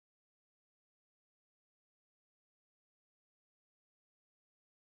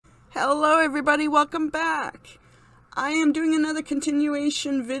Hello everybody, welcome back. I am doing another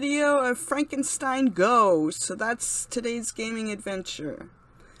continuation video of Frankenstein Go, so that's today's gaming adventure.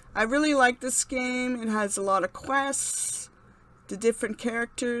 I really like this game. It has a lot of quests, the different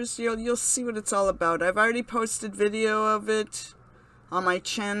characters. You'll see what it's all about. I've already posted video of it on my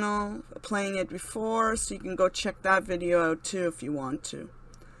channel, playing it before, so you can go check that video out too if you want to.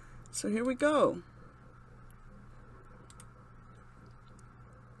 So here we go.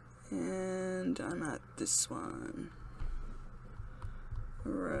 And I'm at this one.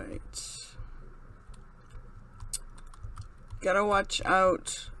 Right. Gotta watch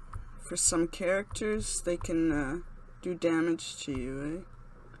out for some characters. They can do damage to you,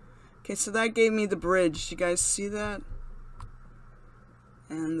 eh? Okay, so that gave me the bridge. You guys see that?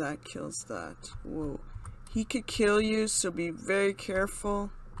 And that kills that. Whoa. He could kill you, so be very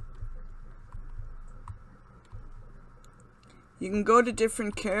careful. You can go to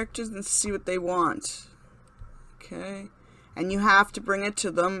different characters and see what they want. Okay? And you have to bring it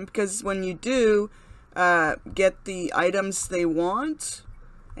to them, because when you do get the items they want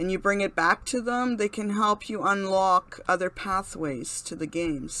and you bring it back to them, they can help you unlock other pathways to the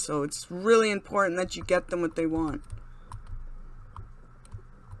game. So it's really important that you get them what they want.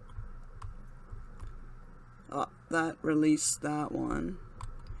 Oh, that released that one.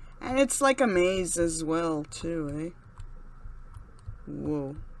 And it's like a maze as well, too, eh?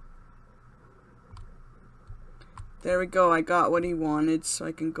 Whoa. There we go. I got what he wanted, so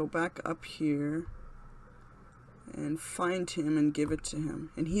I can go back up here and find him and give it to him.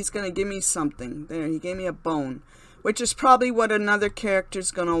 And he's gonna give me something. There, he gave me a bone, which is probably what another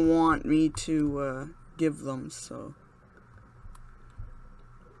character's gonna want me to give them, so.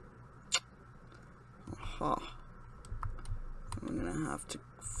 Aha. I'm gonna have to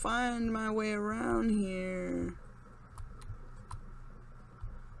find my way around here.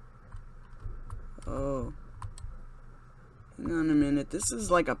 Oh. Hang on a minute. This is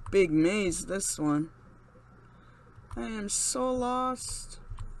like a big maze, this one. I am so lost.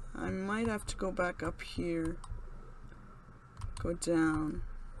 I might have to go back up here. Go down.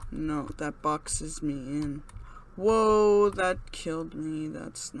 No, that boxes me in. Whoa, that killed me.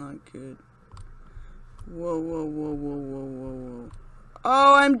 That's not good. Whoa, whoa, whoa, whoa, whoa, whoa, whoa.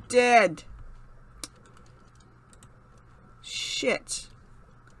 Oh, I'm dead. Shit.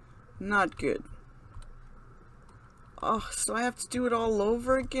 Not good. Oh, so I have to do it all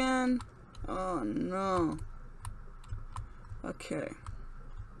over again? Oh, no. Okay.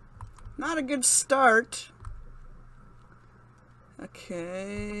 Not a good start.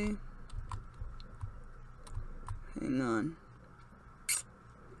 Okay. Hang on.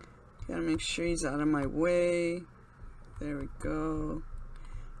 Gotta make sure he's out of my way. There we go.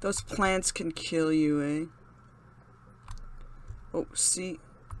 Those plants can kill you, eh? Oh, see?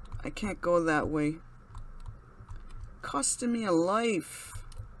 I can't go that way. Costing me a life.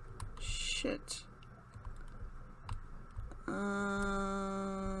 Shit.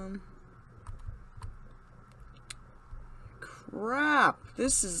 Crap.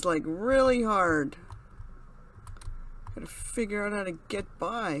 This is like really hard. Gotta figure out how to get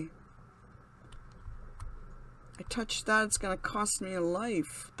by. I touched that, it's gonna cost me a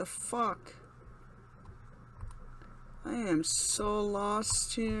life. What the fuck? I am so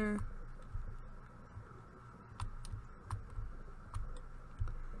lost here.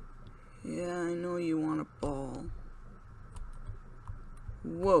 Yeah, I know you want a ball.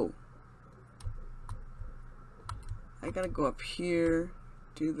 Whoa. I gotta go up here.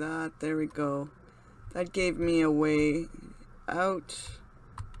 Do that. There we go. That gave me a way out.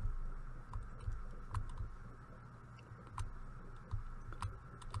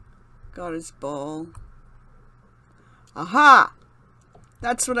 Got his ball. Aha!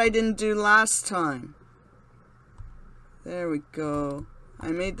 That's what I didn't do last time. There we go.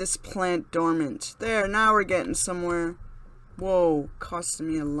 I made this plant dormant. There, now we're getting somewhere. Whoa, costing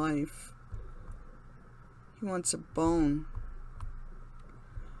me a life. He wants a bone.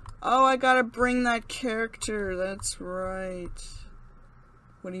 Oh, I gotta bring that character. That's right.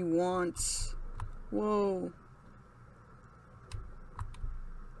 What he wants. Whoa.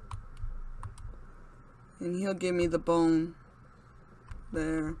 And he'll give me the bone.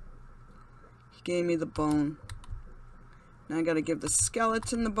 There. He gave me the bone. Now I gotta give the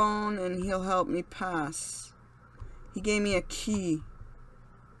skeleton the bone and he'll help me pass. He gave me a key.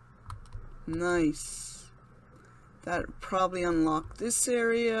 Nice. That probably unlocked this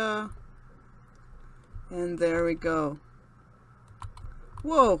area. And there we go.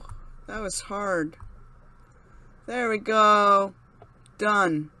 Whoa, that was hard. There we go.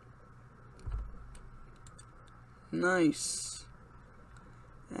 Done. Nice.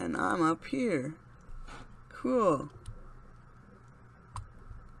 And I'm up here. Cool.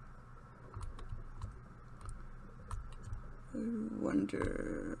 I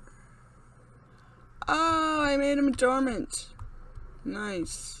wonder... Oh, I made him dormant.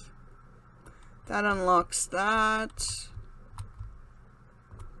 Nice. That unlocks that.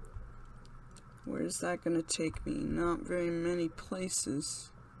 Where's that gonna take me? Not very many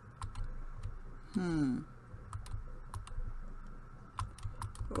places.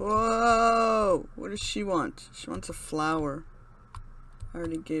 Whoa! What does she want? She wants a flower. I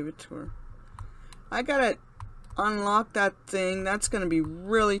already gave it to her. I gotta unlock that thing. That's gonna be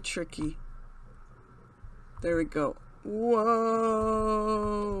really tricky. There we go. Whoa!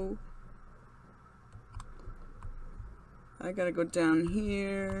 I gotta go down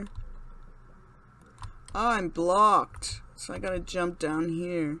here. Oh, I'm blocked. So I gotta jump down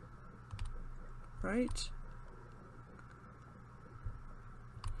here. Right?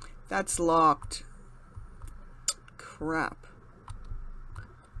 That's locked. Crap.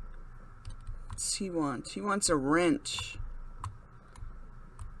 What's he want? He wants a wrench.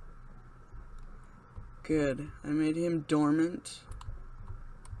 Good. I made him dormant.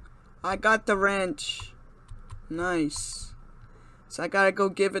 I got the wrench. Nice. So I gotta go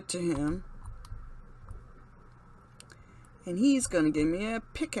give it to him. And he's gonna give me a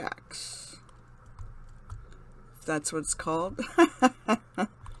pickaxe. If that's what it's called.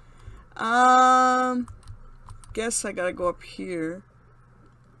 Guess I gotta go up here.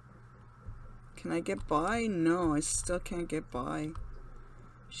 Can I get by? No, I still can't get by.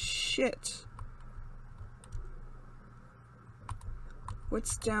 Shit.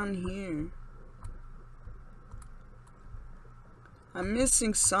 What's down here? I'm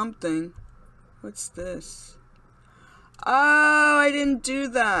missing something. What's this? Oh, I didn't do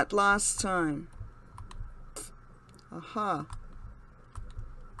that last time. Aha.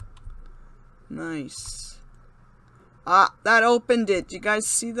 Nice. Ah, that opened it. You guys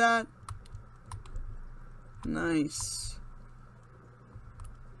see that? Nice.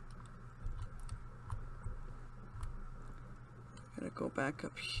 Gotta go back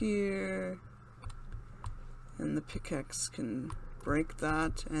up here. And the pickaxe can break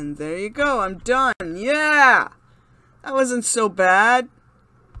that. And there you go. I'm done. Yeah! That wasn't so bad.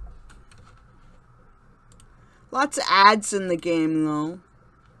 Lots of ads in the game, though.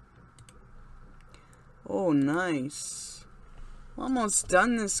 Oh, nice. Almost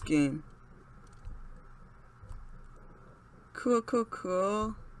done this game. Cool, cool,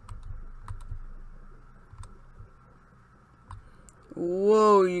 cool.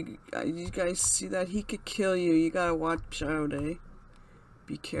 Whoa, you guys see that? He could kill you. You gotta watch out, eh?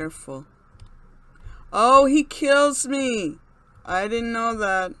 Be careful. Oh, he kills me. I didn't know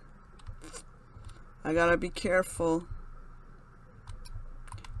that. I gotta be careful.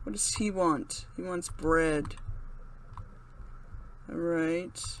 What does he want? He wants bread.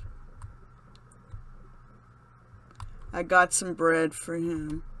 Alright. I got some bread for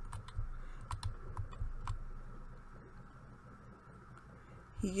him.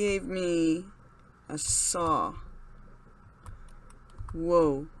 He gave me a saw.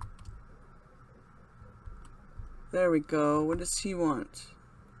 Whoa. There we go. What does he want?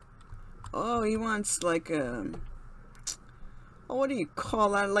 Oh, he wants like a... Oh, what do you call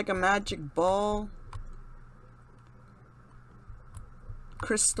that? Like a magic ball?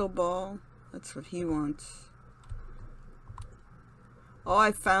 Crystal ball? That's what he wants. Oh,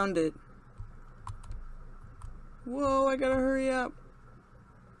 I found it. Whoa, I gotta hurry up.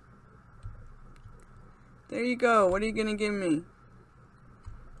 There you go. What are you gonna give me?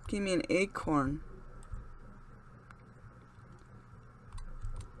 Give me an acorn.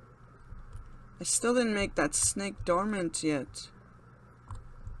 I still didn't make that snake dormant yet.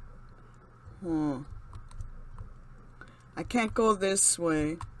 Oh. I can't go this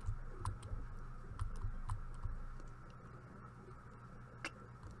way.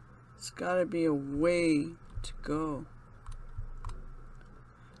 There's gotta be a way to go.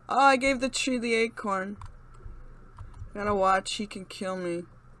 Oh, I gave the tree the acorn. Gotta watch, he can kill me.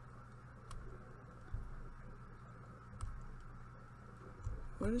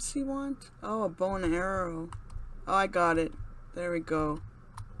 What does he want? Oh, a bow and arrow. Oh, I got it. There we go.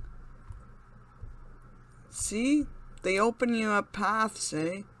 See? They open you up paths,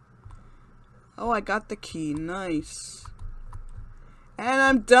 eh? Oh, I got the key. Nice. And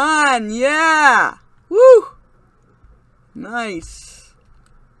I'm done! Yeah! Woo! Nice.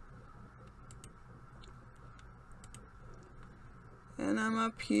 And I'm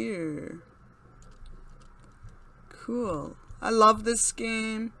up here. Cool. I love this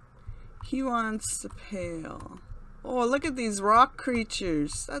game. He wants the pail. Oh, look at these rock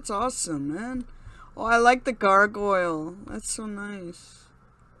creatures. That's awesome, man. Oh, I like the gargoyle. That's so nice.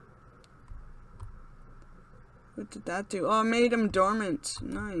 What did that do? Oh, it made him dormant.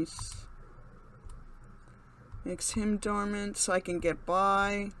 Nice. Makes him dormant so I can get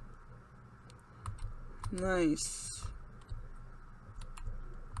by. Nice.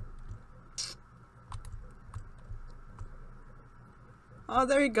 Oh,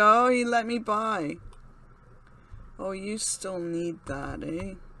 there you go. He let me by. Oh, you still need that,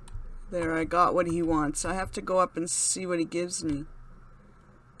 eh? There, I got what he wants. I have to go up and see what he gives me.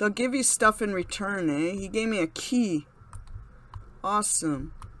 They'll give you stuff in return, eh? He gave me a key.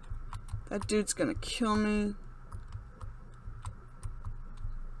 Awesome. That dude's gonna kill me.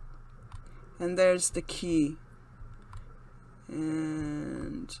 And there's the key.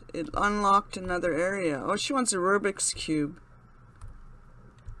 And it unlocked another area. Oh, she wants a Rubik's Cube.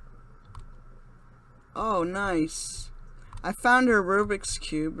 Oh, nice. I found her Rubik's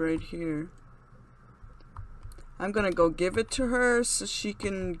Cube right here. I'm gonna go give it to her so she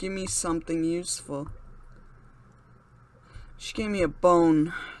can give me something useful. She gave me a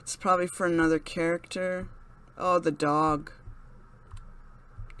bone. It's probably for another character. Oh, the dog.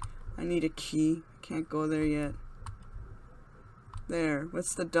 I need a key. Can't go there yet. There.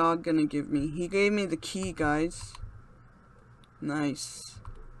 What's the dog gonna give me? He gave me the key, guys. Nice.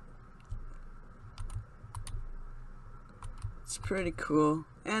 It's pretty cool.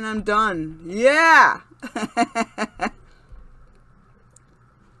 And I'm done. Yeah!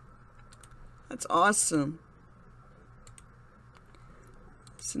 That's awesome.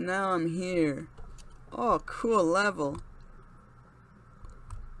 So now I'm here. Oh, cool level.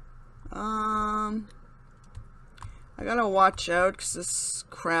 I gotta watch out because this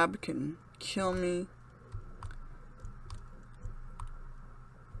crab can kill me.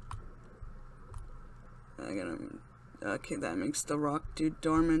 Okay, that makes the rock dude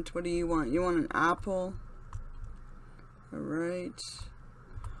dormant. What do you want? You want an apple? Alright.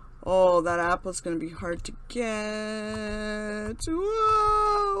 Oh, that apple's gonna be hard to get.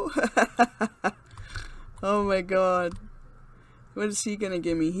 Whoa! Oh my god. What is he gonna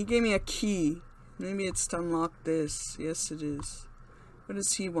give me? He gave me a key. Maybe it's to unlock this. Yes, it is. What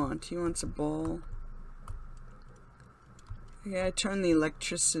does he want? He wants a ball. Okay, I turned the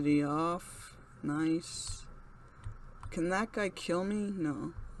electricity off. Nice. Can that guy kill me?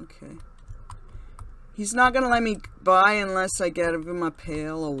 No. Okay. He's not gonna let me by unless I get him a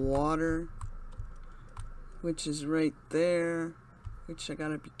pail of water. Which is right there. Which I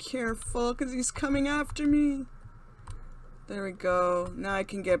gotta be careful because he's coming after me. There we go. Now I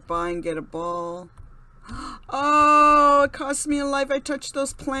can get by and get a ball. Oh, it cost me a life. I touched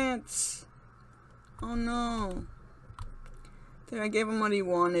those plants. Oh no. There, I gave him what he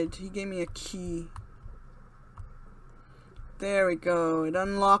wanted. He gave me a key. There we go. It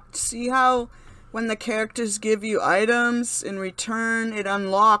unlocked. See how when the characters give you items in return, it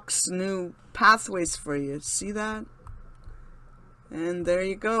unlocks new pathways for you. See that? And there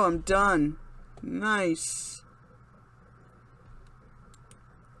you go. I'm done. Nice.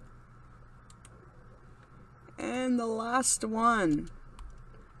 And the last one.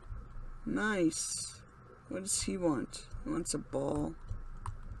 Nice. What does he want? He wants a ball.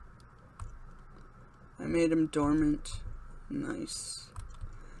 I made him dormant. Nice.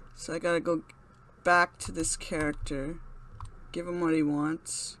 So I gotta go back to this character. Give him what he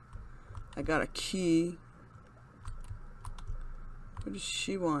wants. I got a key. What does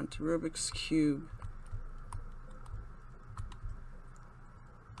she want? Rubik's Cube.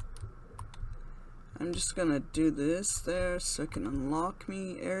 I'm just gonna do this there so it can unlock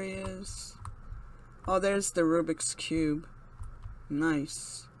me areas. Oh, there's the Rubik's Cube.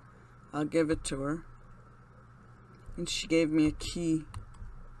 Nice. I'll give it to her. And she gave me a key.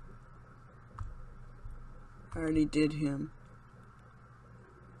 I already did him.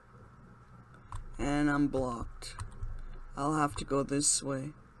 And I'm blocked. I'll have to go this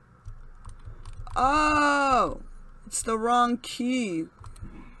way. Oh! It's the wrong key.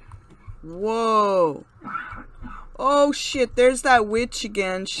 Whoa. Oh shit, there's that witch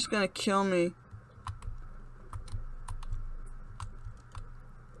again. She's gonna kill me.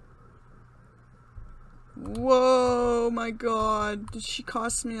 Whoa, my god. Did she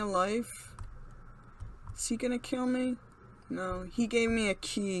cost me a life? Is he gonna kill me? No, he gave me a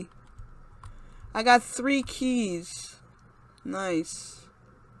key. I got 3 keys. Nice.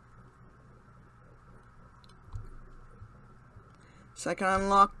 So I can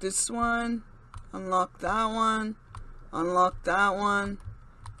unlock this one, unlock that one, unlock that one,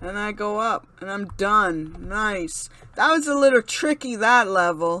 and I go up, and I'm done. Nice. That was a little tricky, that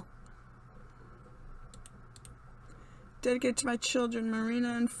level. Dedicated to my children,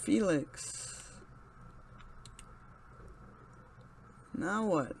 Marina and Felix. Now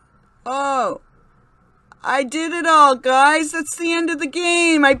what? Oh! I did it all, guys! That's the end of the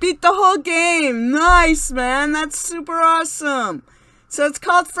game! I beat the whole game! Nice, man! That's super awesome! So it's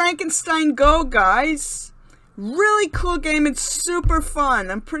called Frankenstein Go, guys! Really cool game. It's super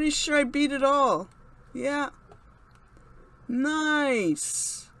fun. I'm pretty sure I beat it all. Yeah.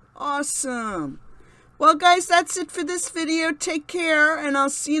 Nice. Awesome. Well, guys, that's it for this video. Take care, and I'll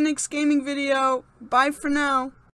see you next gaming video. Bye for now.